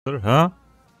Huh?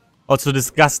 Also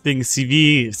disgusting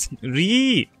CV.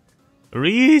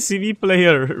 CV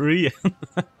player.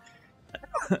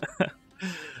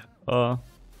 uh,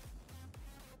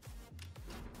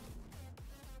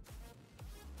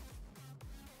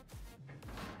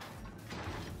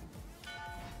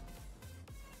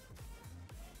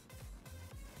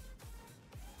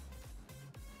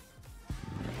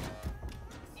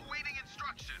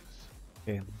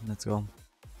 okay, let's go.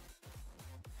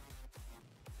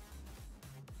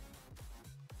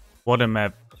 What a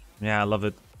map. Yeah, I love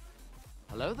it.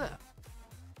 Hello there.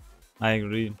 I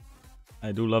agree.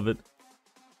 I do love it.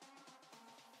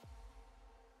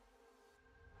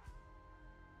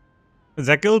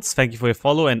 Zackles, thank you for your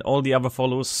follow and all the other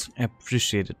follows. I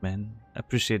appreciate it, man. I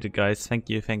appreciate it, guys. Thank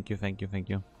you, thank you, thank you, thank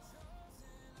you.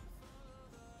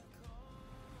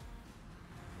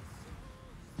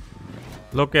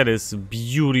 Look at this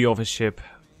beauty of a ship.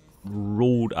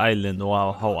 Rhode Island.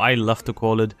 Wow, how I love to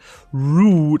call it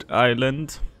Rude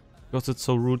Island. Because it's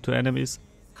so rude to enemies.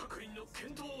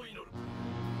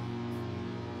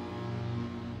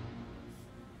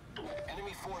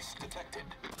 Enemy force detected.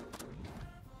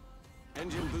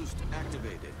 Engine boost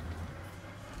activated.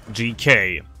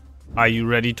 GK, are you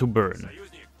ready to burn?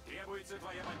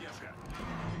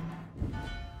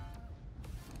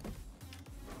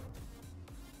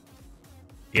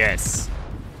 Yes.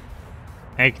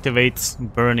 Activates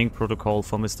burning protocol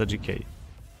for Mr. GK.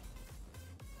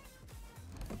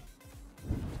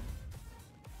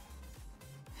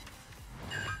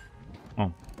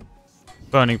 Oh.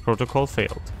 Burning protocol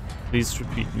failed. Please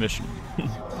repeat mission.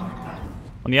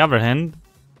 On the other hand,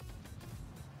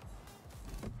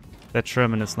 that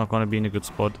Sherman is not gonna be in a good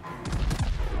spot.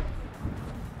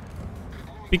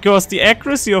 Because the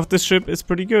accuracy of this ship is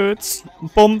pretty good.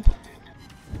 Bump.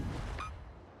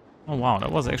 Oh wow,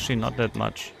 that was actually not that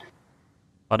much.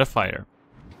 But a fire.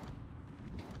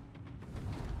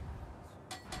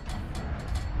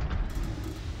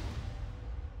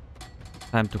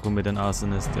 Time to commit an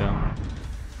arsonist, yeah.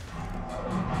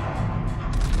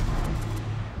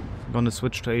 I'm gonna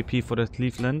switch to AP for that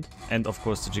Cleveland and of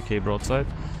course the GK broadside.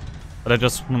 But I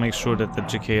just want to make sure that the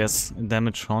GK has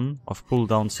damage on of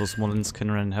cooldown so Smolensk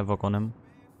can run havoc on him.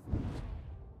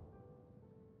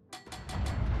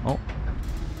 Oh.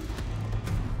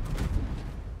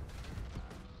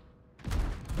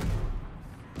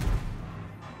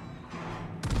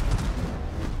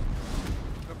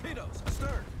 Torpedoes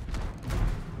astern.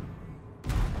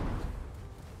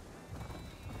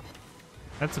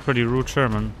 That's a pretty rude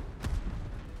Sherman.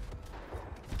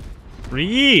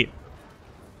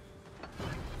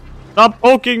 Stop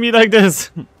poking me like this!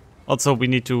 Also, we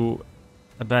need to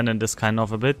abandon this kind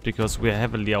of a bit because we are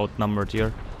heavily outnumbered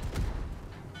here.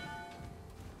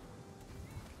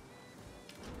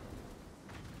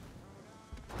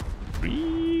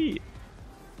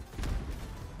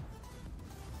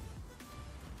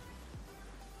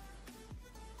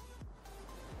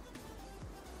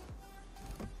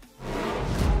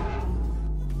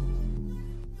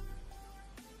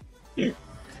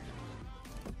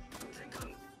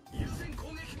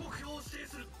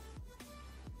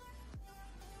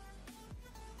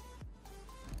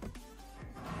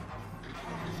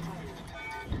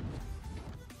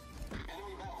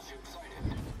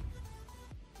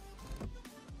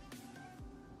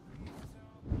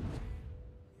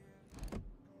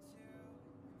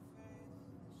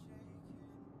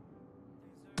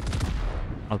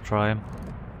 I'll try.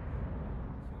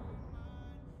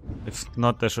 If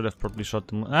not, I should have probably shot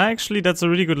them. Actually, that's a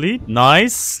really good lead.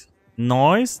 Nice.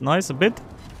 Nice. Nice a bit.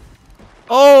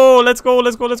 Oh, let's go,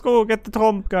 let's go, let's go. Get the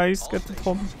tromp, guys. Get the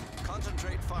tromp.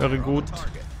 Very good.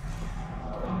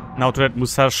 Now to that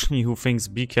Musashi who thinks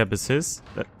B cap is his.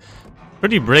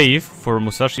 Pretty brave for a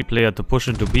Musashi player to push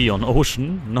into B on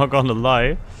Ocean. Not gonna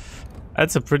lie.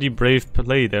 That's a pretty brave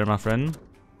play there, my friend.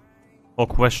 Or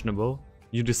questionable.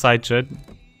 You decide, Chad.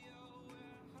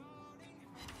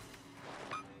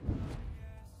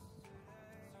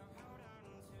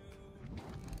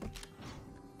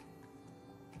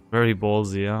 Very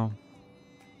ballsy, yeah.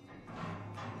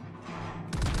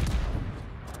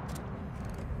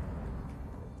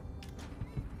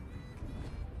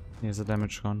 He has a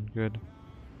damage gun, good.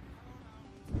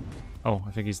 Oh,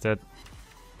 I think he's dead.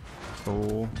 So...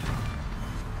 We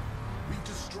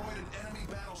destroyed an enemy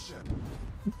battleship.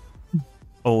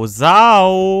 Oh,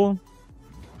 Zao!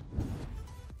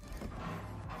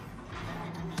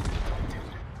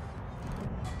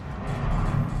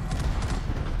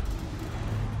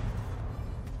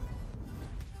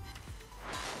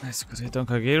 Nice, good hit on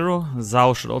Kagero.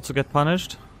 Zao should also get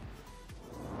punished.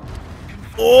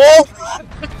 Oh!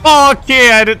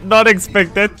 Okay, I did not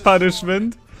expect that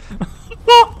punishment.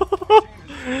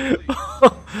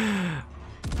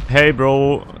 Hey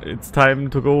bro, it's time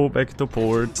to go back to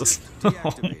port.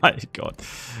 Oh my god.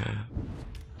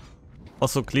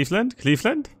 Also Cleveland?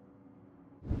 Cleveland?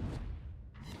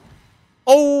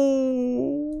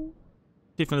 Oh!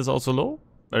 Cleveland is also low.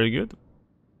 Very good.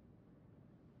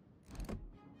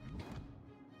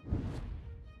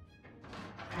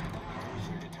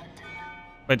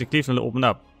 Wait, the Cleveland opened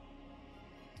up.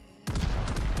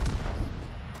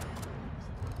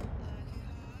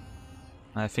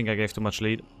 I think I gave too much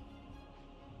lead.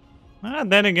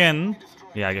 Then again,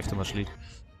 yeah, I gave too much lead.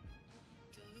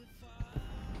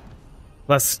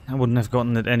 Plus, I wouldn't have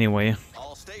gotten it anyway.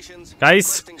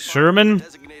 Guys, Sherman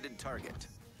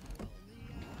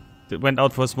went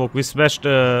out for a smoke. We smashed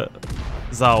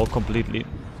Zao completely.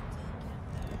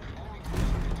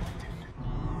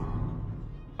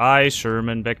 Hi,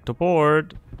 Sherman, back to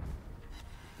port.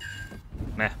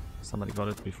 Nah, somebody got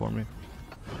it before me.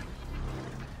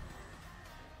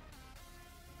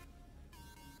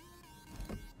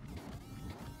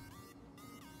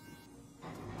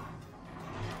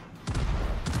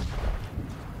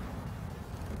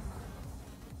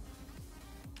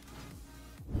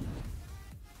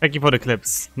 Thank you for the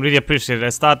clips. Really appreciate it. I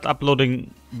start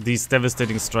uploading these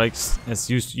devastating strikes as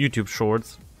YouTube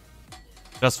shorts.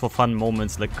 Just for fun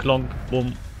moments like clonk,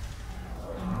 boom.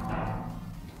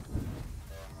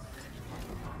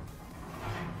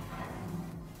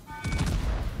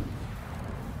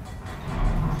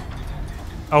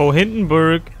 Oh,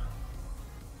 Hindenburg.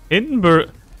 Hindenburg.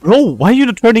 Bro, why are you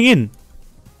not turning in?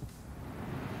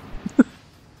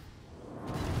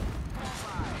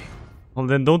 Well,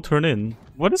 then don't turn in.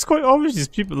 What is going on with these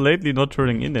people lately not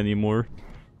turning in anymore?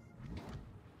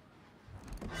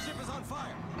 Ship is on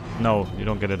fire. No, you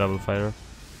don't get a double fire.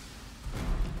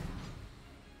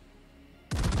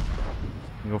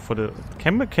 Go for the...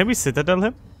 Can we citadel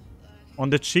him? On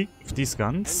the cheek with these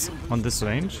guns? On this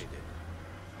range?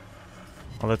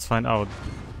 Well, let's find out.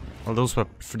 Well, those were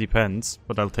 3 pens,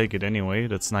 but I'll take it anyway.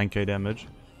 That's 9k damage.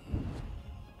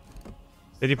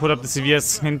 Did you put up the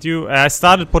CVS hint you? I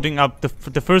started putting up,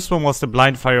 the first one was the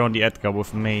blind fire on the Edgar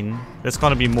with main. There's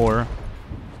gonna be more.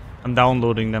 I'm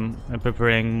downloading them and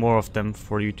preparing more of them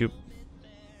for YouTube.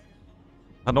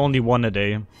 But only one a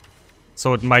day.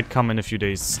 So it might come in a few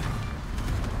days.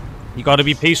 You gotta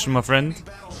be patient, my friend.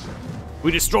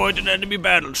 We destroyed an enemy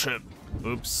battleship.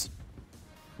 Oops.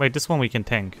 Wait, this one we can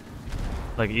tank.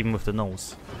 Like even with the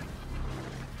nose.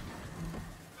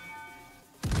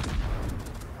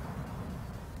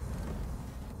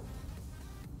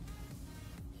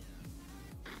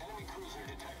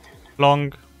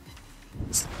 Long.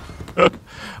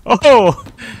 Oh,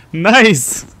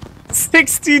 nice.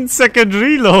 16-second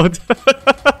reload.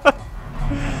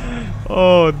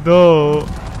 Oh no.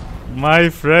 My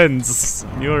friends,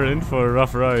 you're in for a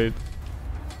rough ride.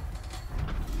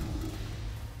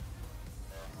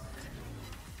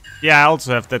 Yeah, I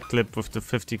also have that clip with the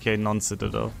 50k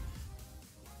non-citadel.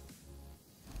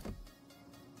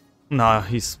 Nah,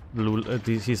 he's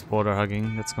he's border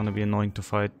hugging. That's gonna be annoying to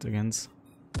fight against.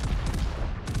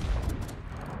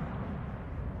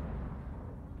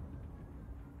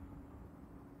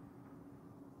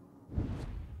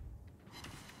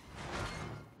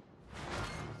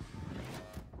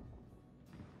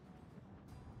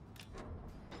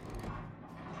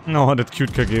 No, that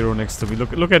cute Kagero next to me.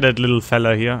 Look at that little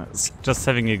fella here. It's just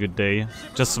having a good day.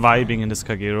 Just vibing in this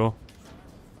Kagero.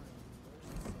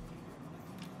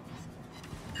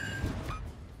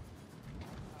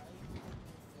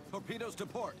 Torpedoes to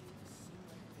port.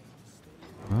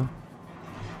 Huh?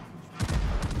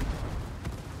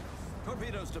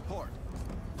 Torpedoes to port.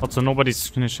 Also, nobody's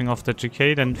finishing off the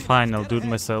GK, then fine, I'll do it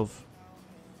myself.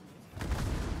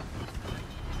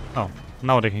 Oh,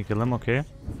 now they can kill him, okay.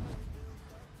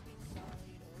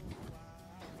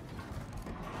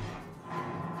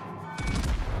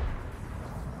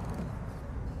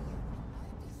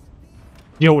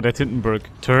 Yo, that Hindenburg.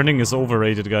 Turning is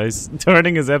overrated, guys.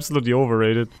 Turning is absolutely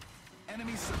overrated.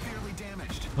 Enemy severely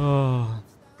damaged. Oh.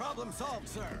 Problem solved,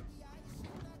 sir.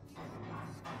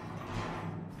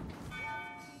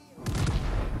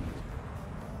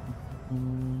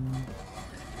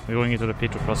 We're going into the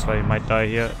Petro crossfire. He might die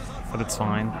here, but it's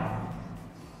fine.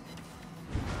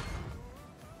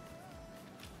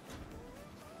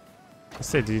 I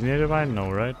say, do you need a vine?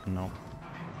 No, right? No.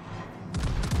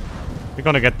 We're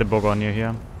gonna get the Bogonia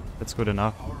here. That's good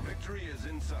enough. Our victory is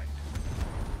in sight.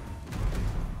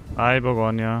 Bye,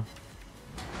 Bogonia.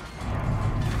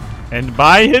 And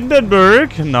bye,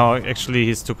 Hindenburg! No, actually,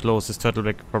 he's too close. His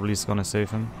turtleback probably is gonna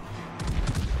save him.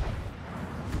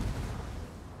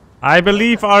 I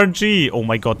believe RNG. Oh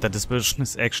my god, that dispersion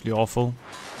is actually awful.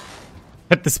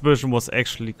 That dispersion was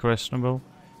actually questionable.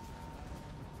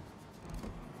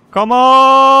 Come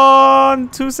on!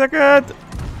 2 seconds!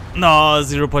 No,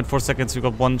 0.4 seconds. We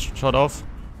got one shot off.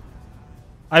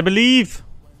 I believe.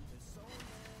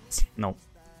 No.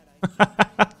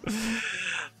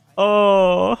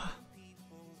 Oh.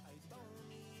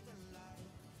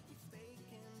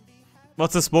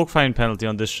 What's the smoke fine penalty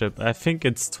on this ship? I think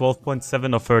it's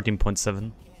 12.7 or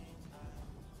 13.7.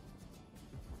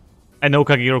 I know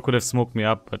Kagero could have smoked me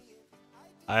up, but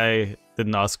I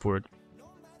didn't ask for it.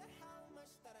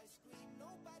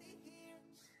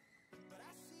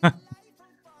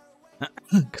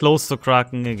 Close to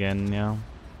Kraken again, yeah.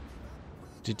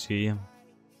 GG.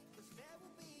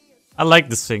 I like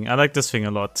this thing. I like this thing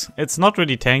a lot. It's not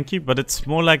really tanky, but it's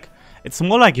more like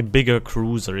a bigger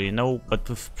cruiser, you know, but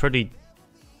with pretty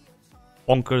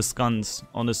bonkers guns,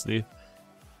 honestly.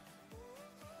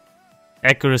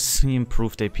 Accuracy,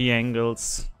 improved AP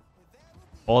angles.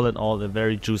 All in all, a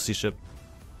very juicy ship.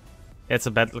 It's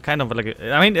a battle, kind of like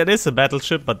a, I mean, it is a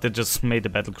battleship, but they just made a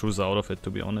battle cruiser out of it, to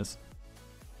be honest.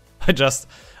 By just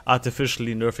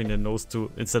artificially nerfing the nose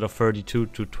to, instead of 32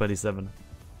 to 27.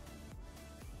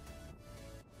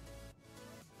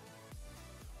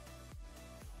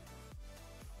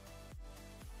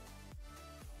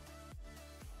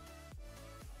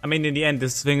 I mean, in the end,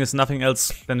 this thing is nothing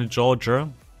else than a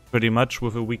Georgia, pretty much,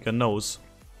 with a weaker nose.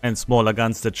 And smaller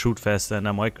guns that shoot faster and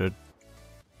are more accurate.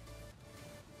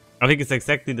 I think it's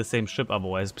exactly the same ship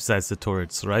otherwise, besides the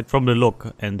turrets, right? From the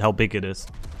look and how big it is.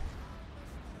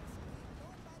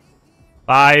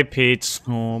 Bye, Pete.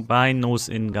 Oh, bye, nose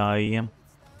in guy.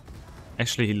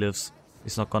 Actually, he lives.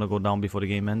 He's not gonna go down before the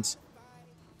game ends.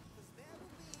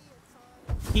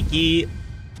 Kiki.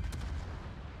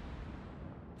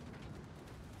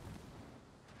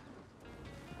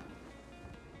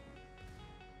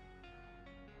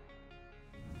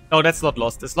 No, that's not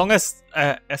lost. As long as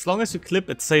you clip,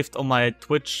 it's saved on my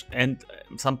Twitch, and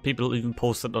some people even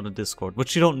posted on the Discord,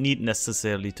 which you don't need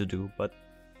necessarily to do, but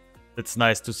it's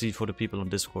nice to see for the people on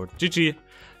Discord. GG,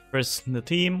 first in the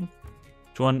team,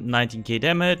 219k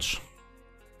damage.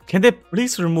 Can they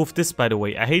please remove this, by the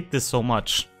way? I hate this so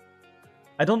much.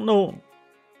 I don't know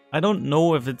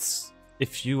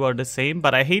if you are the same,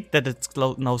 but I hate that it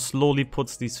now slowly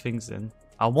puts these things in.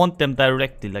 I want them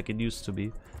directly like it used to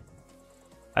be.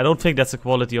 I don't think that's a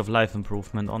quality of life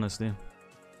improvement, honestly.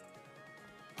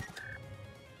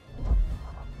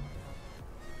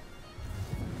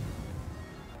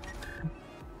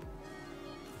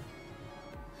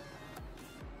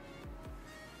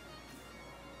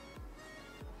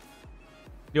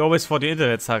 You always thought the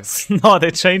internet sucks. No,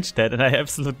 they changed that and I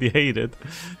absolutely hate it.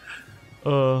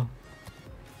 I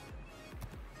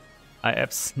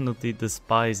absolutely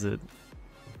despise it.